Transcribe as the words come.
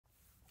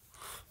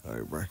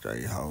Alright,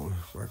 birthday, how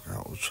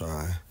was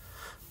try.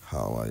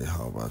 How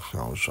about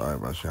how was try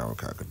by Shadow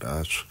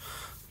Kakadash.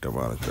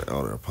 Demonic the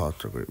elder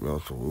apostle, great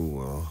melter woo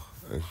well.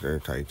 And their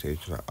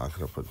citation, I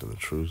could have put to the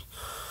truth.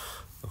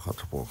 The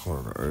comfortable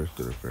corner of the earth,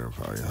 to the fair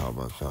power, how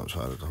about sound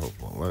side of the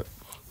hope of elect.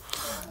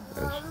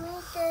 Mommy,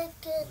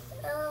 take it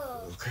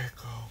out. Okay,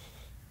 go.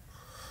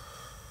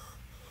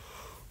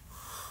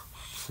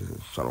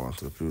 Shout out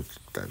to the future,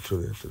 that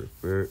truly to the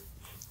spirit.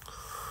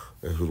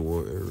 And who the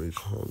one literally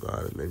called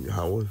God and named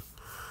Yahweh.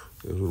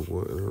 And who the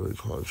one literally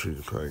called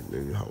Jesus Christ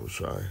named Yahweh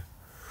Shai.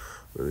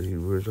 The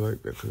Hebrew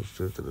Israelite that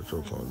consisted of the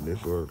so-called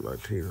Negroes,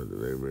 Latinos,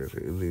 and the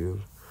American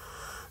Indians,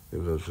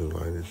 and those who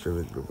line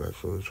descendants go back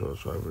from the 12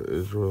 tribes of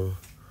Israel.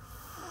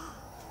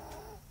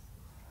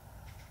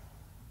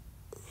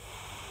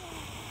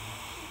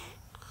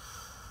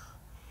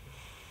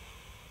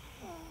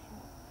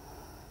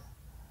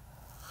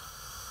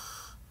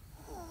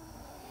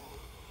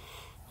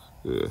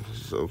 Yeah,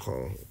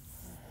 so-called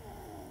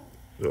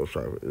 12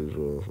 tribes of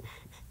Israel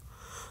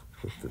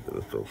consisted of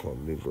the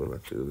so-called Negroes,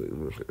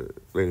 Latinos,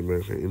 Native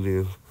American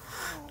Indians,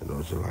 and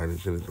those who line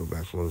descendants go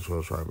back from the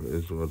 12 tribes of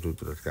Israel due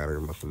to the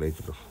scattering amongst the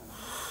nations of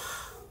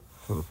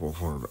the four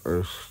corners of the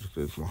earth.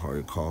 This is my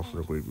hearty call for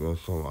the Great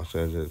Millstone Los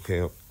Angeles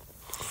camp.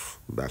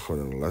 Back for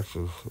the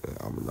lessons.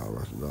 I'm not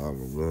rushing dog.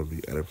 We're going to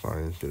be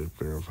edifying to the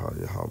spirit of how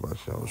Yahweh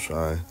shall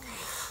shine.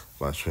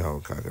 By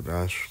Shal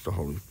Kakadash, the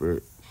Holy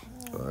Spirit.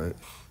 Alright.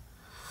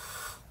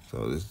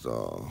 So this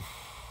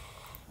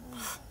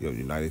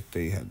United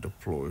States had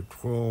deployed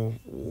 12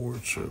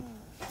 warships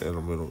in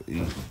the Middle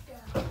East.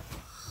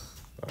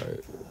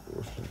 Alright,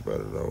 which is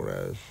better known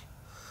as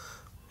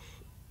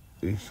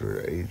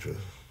Eastern Asia.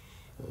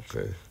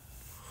 Okay.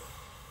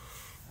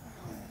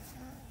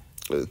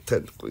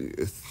 Technically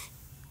it's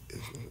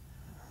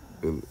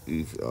in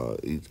East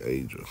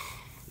Asia.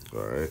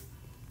 Alright.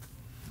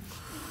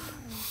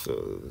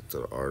 So it's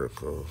an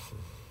article.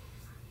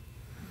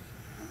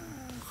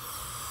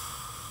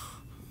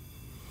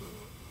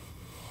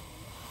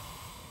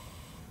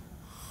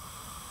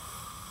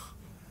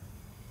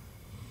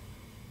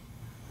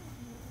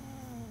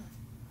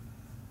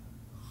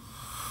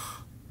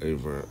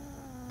 Abraham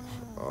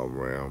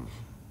Ram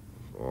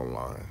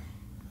online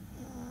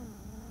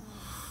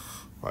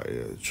by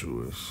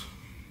Jewish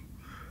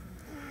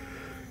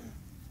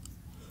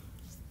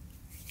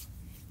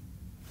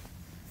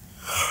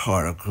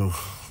article.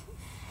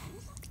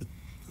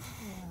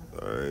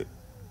 Alright.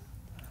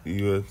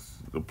 U.S.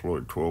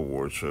 deployed 12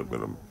 warships in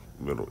the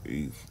Middle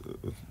East,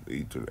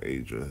 Eastern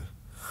Asia,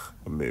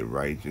 amid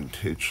rising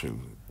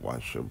tension,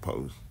 Washington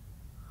Post.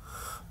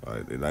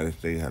 Alright, the United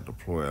States had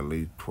deployed at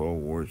least 12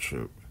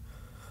 warships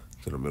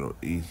to the Middle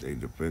East, a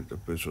defense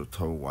official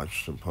told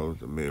Washington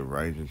Post, amid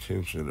rising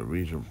tension in the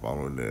region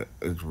following the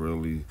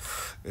Israeli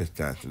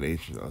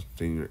assassination of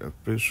senior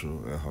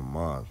official at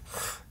Hamas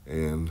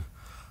and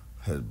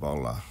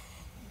Hezbollah.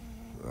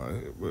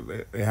 Right?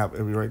 But they have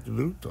every right to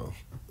do so.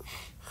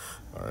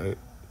 All right.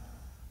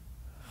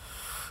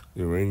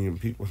 The Iranian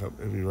people have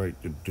every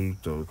right to do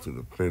so to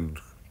defend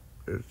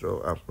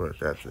Israel after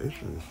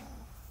assassinations.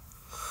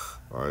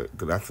 All right,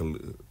 because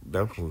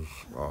that was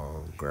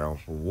ground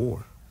for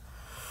war.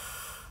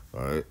 All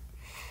right.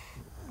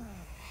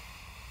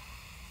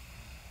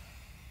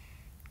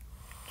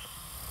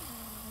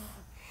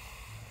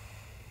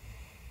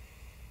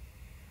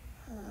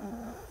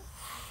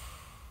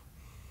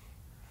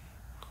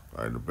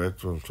 All right. The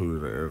vessel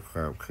included an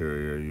aircraft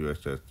carrier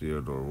USS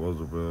Theodore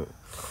Roosevelt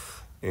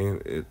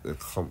and its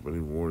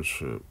accompanying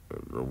warship,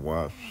 the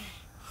Wasp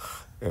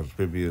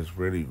Amphibious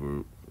Ready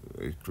Group,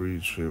 a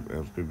three-ship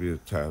amphibious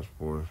task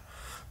force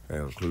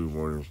that included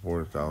more than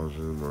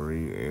 4,000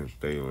 Marine and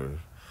sailors.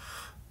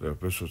 The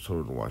official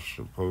told the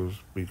Washington Post,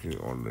 speaking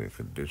on the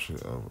condition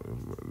of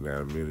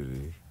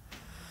anonymity.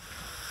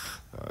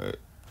 Uh,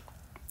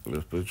 the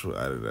official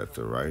added that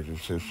the rising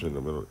tension in the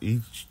Middle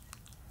East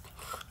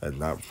has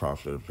not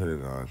prompted the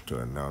Pentagon to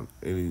announce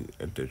any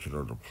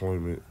additional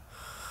deployment,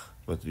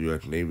 but the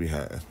U.S. Navy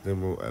had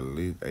assembled at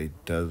least a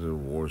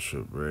dozen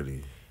warships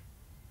ready.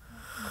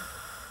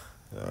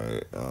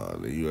 The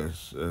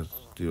USS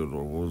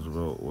Theodore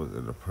Roosevelt was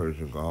in the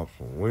Persian Gulf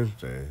on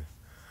Wednesday,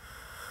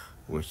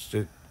 with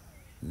six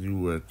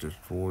U.S.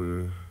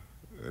 destroyers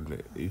in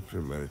the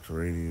eastern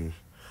Mediterranean,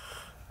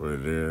 where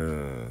there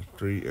are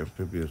three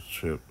amphibious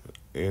ships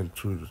and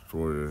two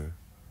destroyers,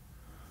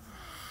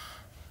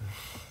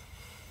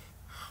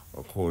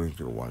 according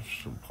to the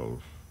Washington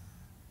Post.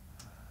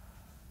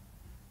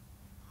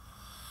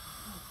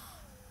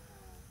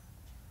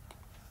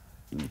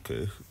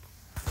 Okay,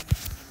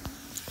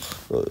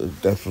 so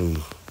it's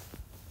definitely,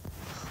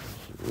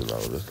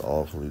 this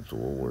all leads to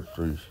World War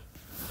III.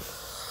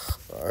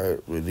 All right,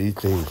 but these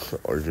things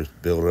are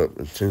just built up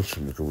in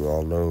tension because we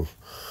all know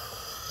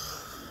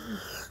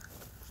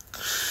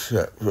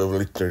that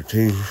Revelation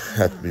 13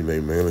 has to be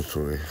made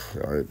mandatory.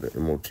 All right, the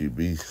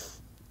MOTB,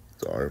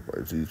 the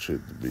RFID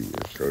chip to be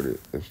inserted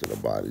into the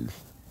bodies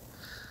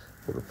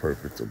for the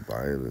purpose of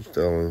buying and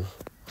selling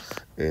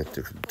and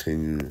to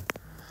continue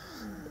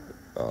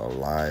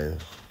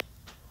live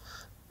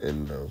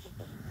in the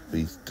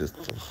beast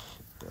system.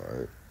 All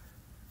right.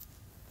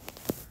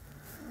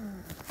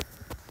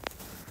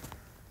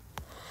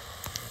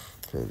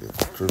 Can I get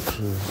the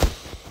scripture?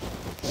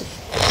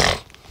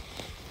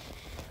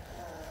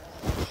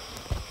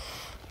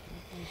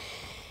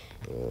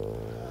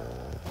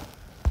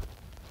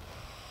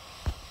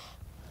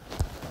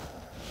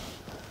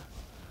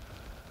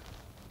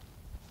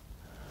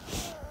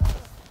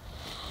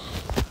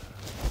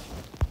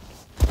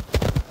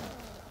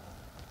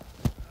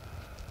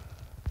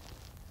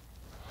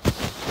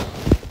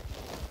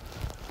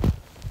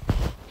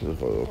 This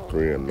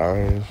 3 and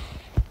 9.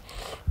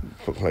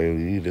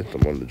 Proclaim ye that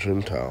among the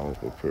Gentiles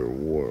prepare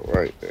war,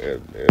 right?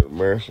 And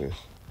Americans,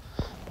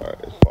 right,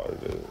 as part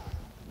of the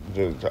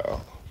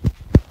Gentile,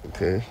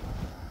 okay?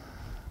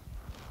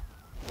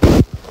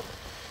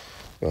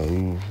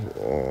 Who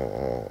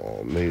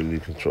are mainly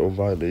controlled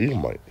by the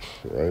Edomites,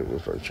 right?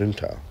 Which are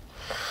Gentile,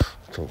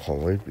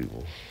 so-called white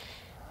people,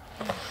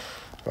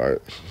 right?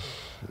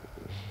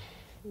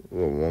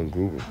 Well, one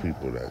group of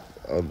people that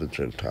of the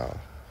Gentile,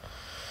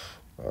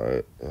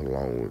 right?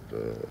 Along with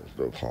the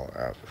so-called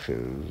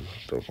Africans,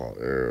 so-called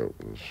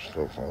Arabs,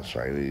 so-called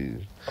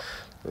Chinese,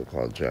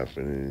 so-called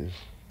Japanese,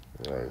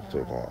 right?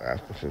 So-called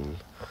Africans,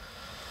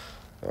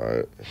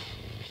 right?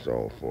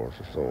 So forth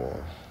and so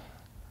on.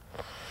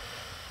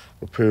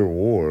 Prepare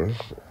war.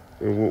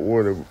 And what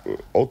war they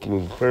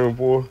ultimately preparing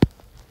for?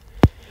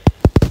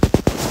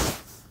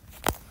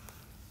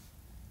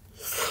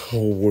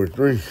 World War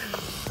III.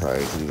 All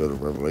right, you go to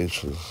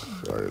Revelation,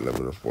 all right,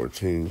 11 to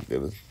 14.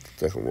 Then the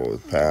Second World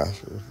was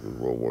passed. It was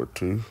World War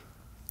II,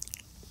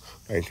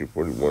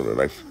 1941 to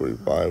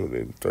 1945, and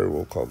then the Third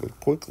World coming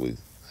quickly.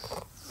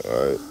 All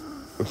right,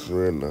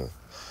 we're in the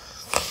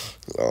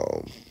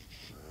um,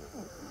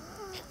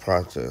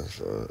 process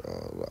of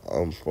the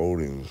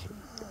unfolding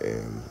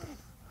and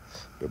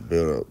the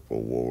build-up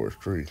for World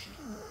War III.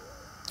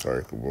 All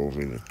right, will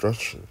be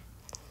destruction.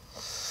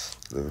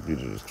 It'll be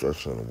the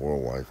destruction on a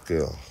worldwide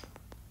scale.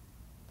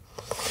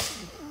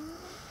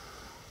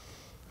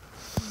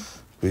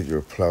 Beat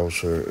your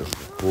plowshare and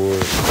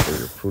sword, and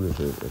your prudence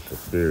and the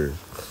spear.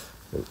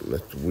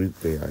 Let the weak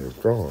say I am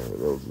strong.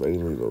 Those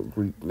mainly those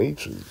Greek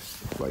nations,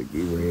 like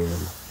Iran,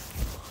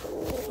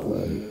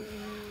 like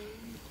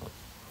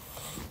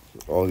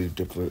all these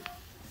different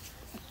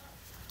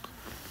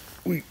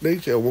weak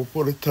nations at one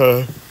point in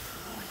time.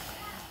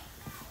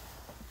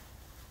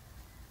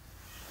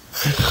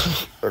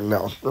 Are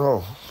now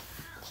strong.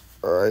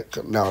 Alright,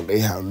 'cause now they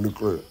have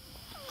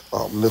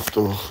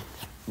missile,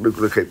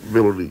 nuclear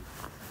capability.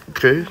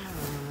 Okay?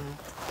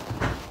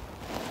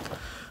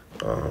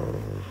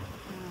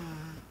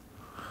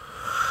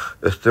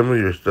 Assemble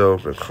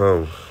yourself and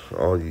come,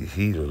 all ye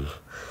heathens,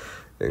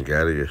 and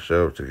gather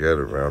yourselves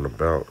together round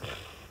about.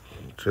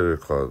 Consider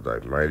cause thy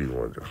mighty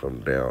one to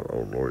come down,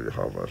 O Lord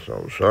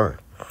Yahweh Shai.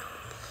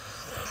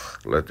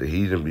 Let the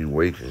heathen be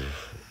wakened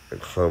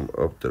and come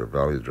up to the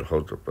valley of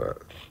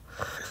Jehoshaphat.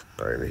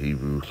 In the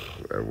Hebrew,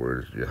 that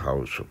word is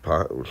Yahweh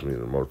Shaphat, which means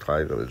the Most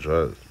High going to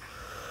judge.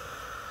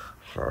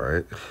 All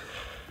right?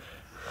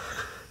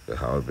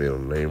 Yahweh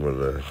being the name of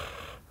the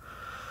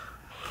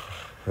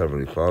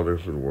Heavenly Father,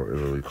 who the word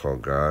is really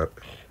called God.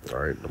 All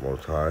right? The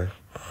Most High,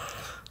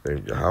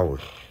 named Yahweh.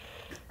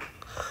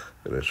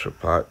 And then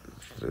Shaphat,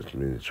 this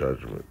means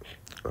judgment.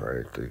 All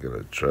right? They're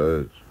going to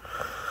judge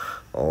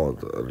all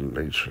the other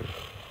nations.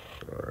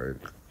 All right?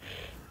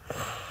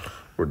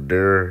 For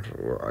there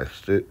will I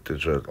sit to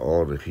judge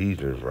all the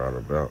heathens round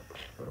about.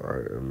 All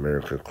right? And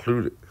Mary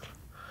concluded.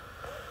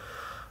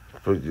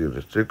 Put you in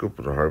the sickle,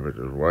 for the harvest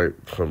is ripe.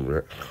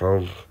 Come,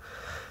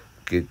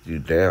 get you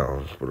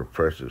down, for the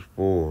press is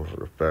full, for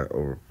the fat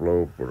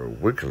overflow, for the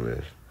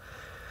wickedness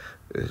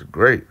is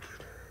great.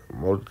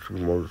 Multitude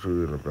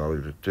in the valley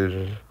of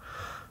decision.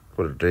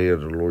 For the day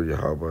of the Lord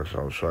Yahweh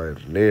shall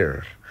shine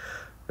near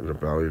in the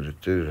valley of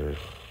decision.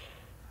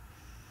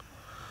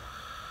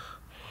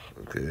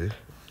 Okay.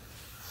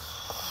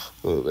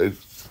 Well,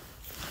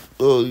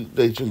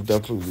 they should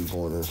definitely be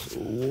going into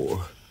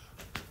war.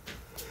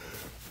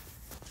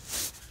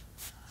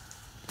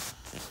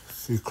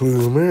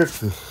 Including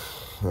America.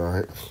 All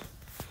right.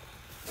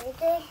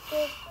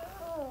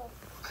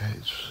 Okay.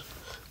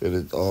 It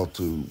is all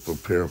to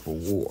prepare for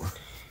war.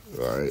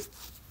 All right.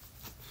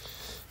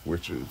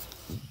 Which is,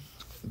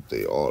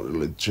 they all the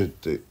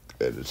logistic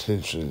and the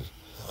tension,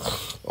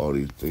 all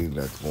these things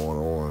that's going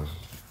on.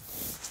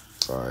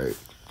 All right.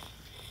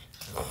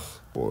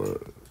 For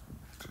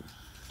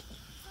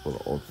the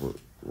ultimate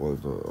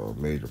was a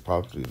major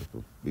prophecy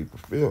to be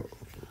fulfilled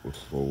with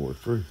World War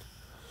III.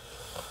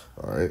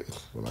 All right.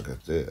 But like I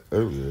said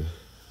earlier,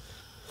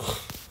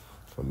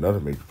 another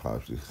major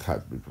prophecy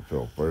had to be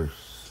fulfilled first.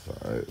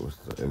 All right. Was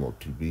the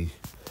MOTB.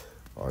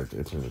 All right. The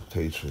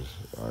implementation.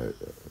 All right.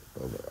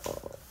 Of the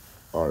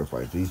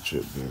RFID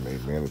chip being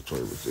made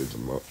mandatory, which is the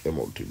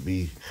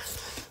MOTB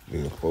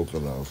being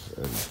spoken of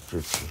in the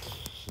scriptures.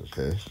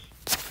 Okay.